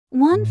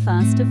One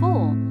first of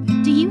all,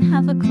 do you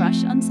have a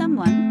crush on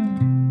someone?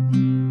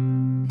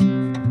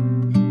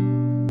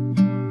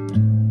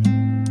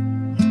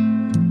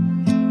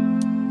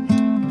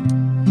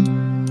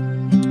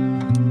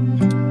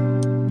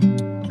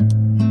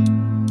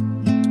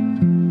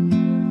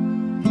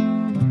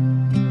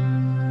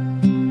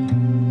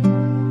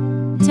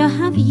 So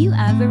have you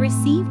ever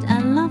received a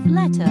love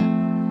letter?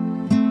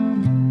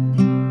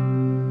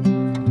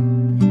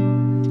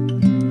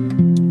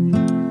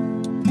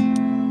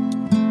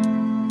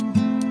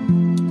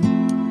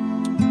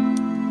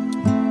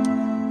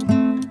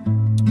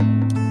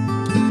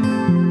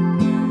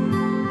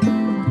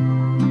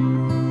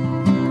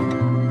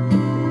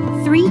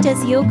 Three,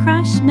 does your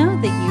crush know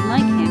that you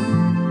like him?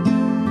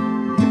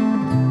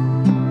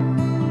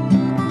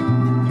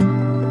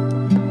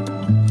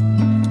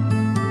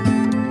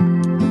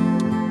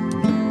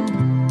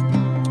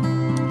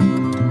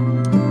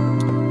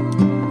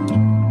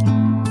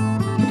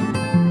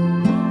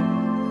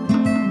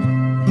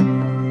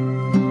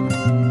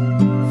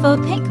 Four,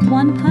 pick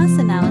one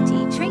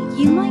personality trait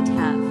you might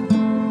have.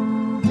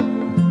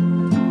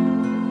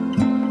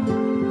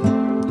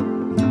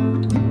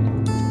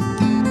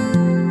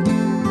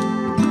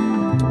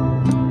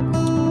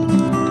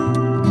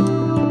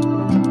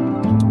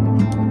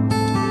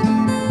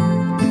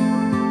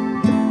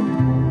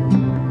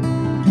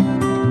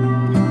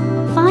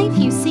 Five,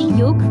 you see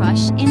your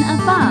crush in a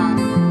bar.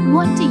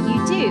 What do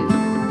you do?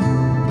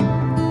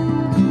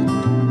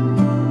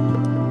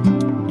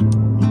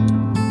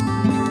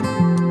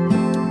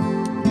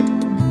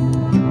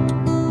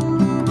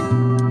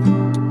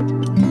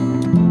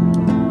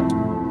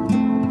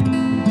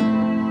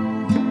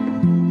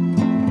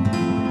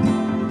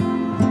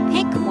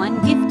 One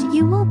gift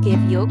you will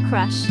give your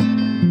crush.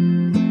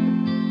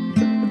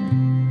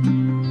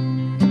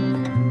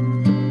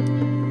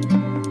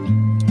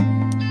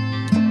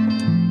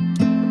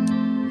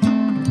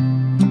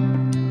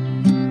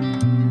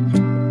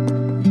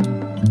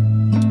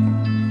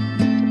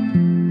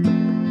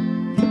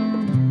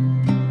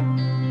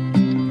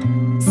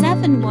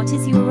 Seven, what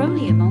is your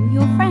role among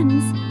your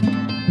friends?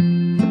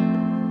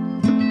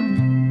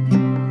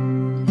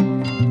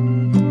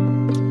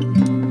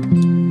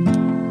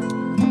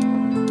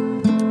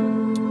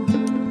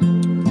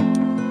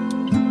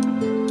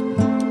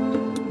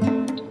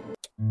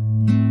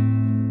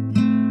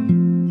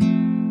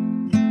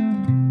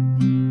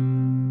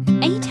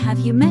 Eight, have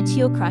you met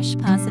your crush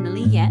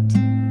personally yet?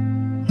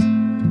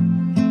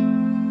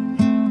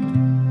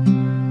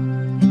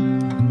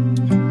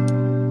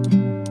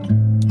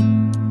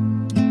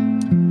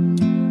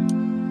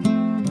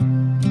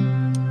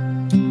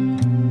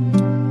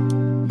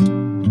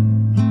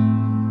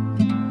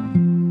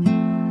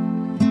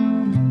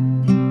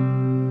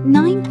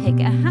 Nine, pick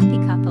a happy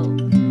couple.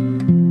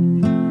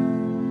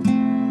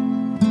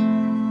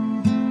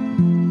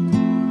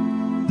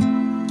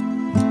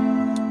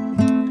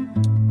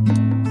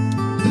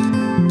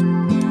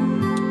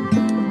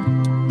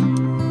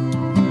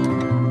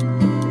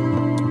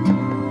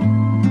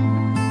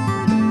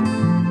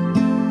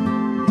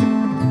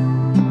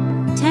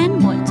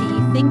 What do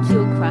you think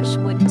your crush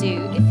would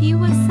do if you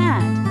were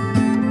sad?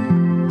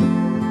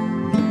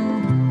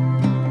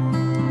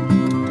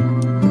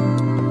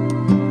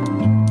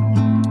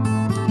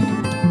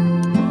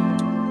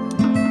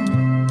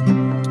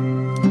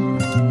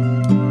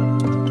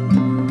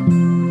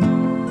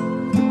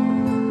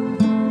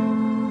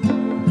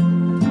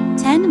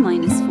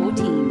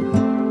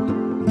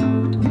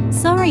 -14.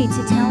 Sorry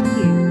to tell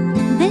you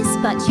this,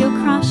 but your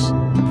crush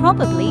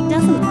probably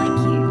doesn't like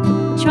you.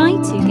 Try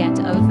to get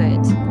over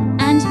it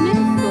and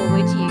move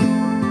forward. You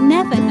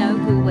never know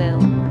who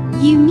will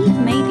you meet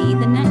maybe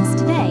the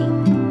next day.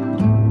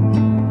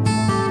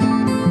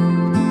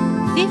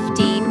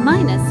 15 -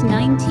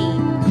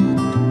 19.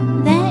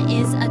 There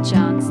is a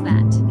chance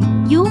that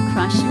your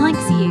crush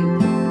likes you.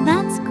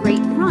 That's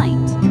great,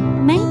 right?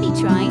 Maybe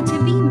try to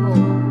be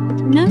more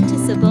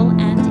noticeable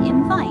and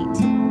invite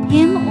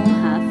him or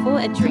her for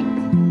a drink.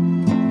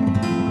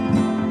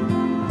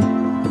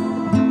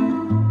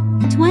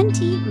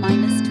 20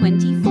 -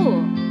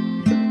 24.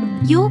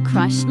 Your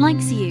crush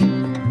likes you,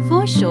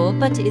 for sure,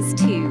 but is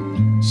too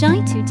shy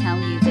to tell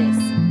you this.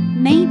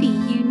 Maybe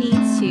you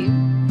need to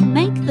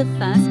make the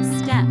first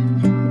step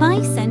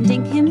by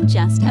sending him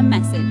just a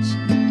message.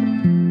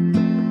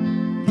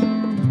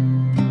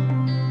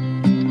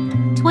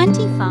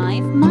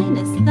 25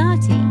 -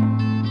 30.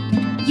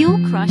 Your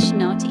crush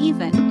not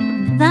even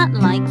that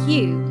like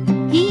you.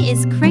 He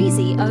is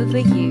crazy over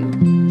you.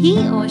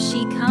 He or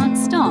she can't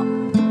stop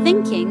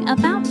thinking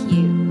about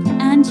you,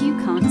 and you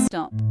can't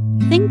stop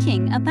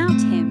thinking about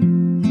him.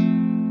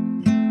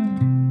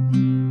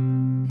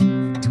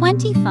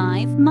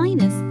 25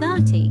 -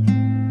 30.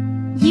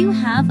 You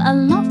have a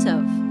lot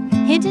of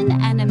hidden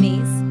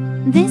enemies.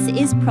 This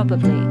is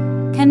probably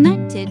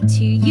connected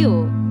to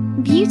your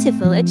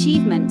beautiful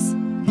achievements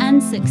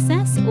and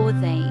success, or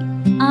they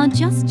are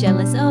just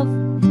jealous of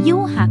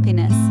your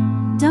happiness.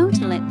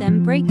 Don't let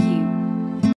them break you.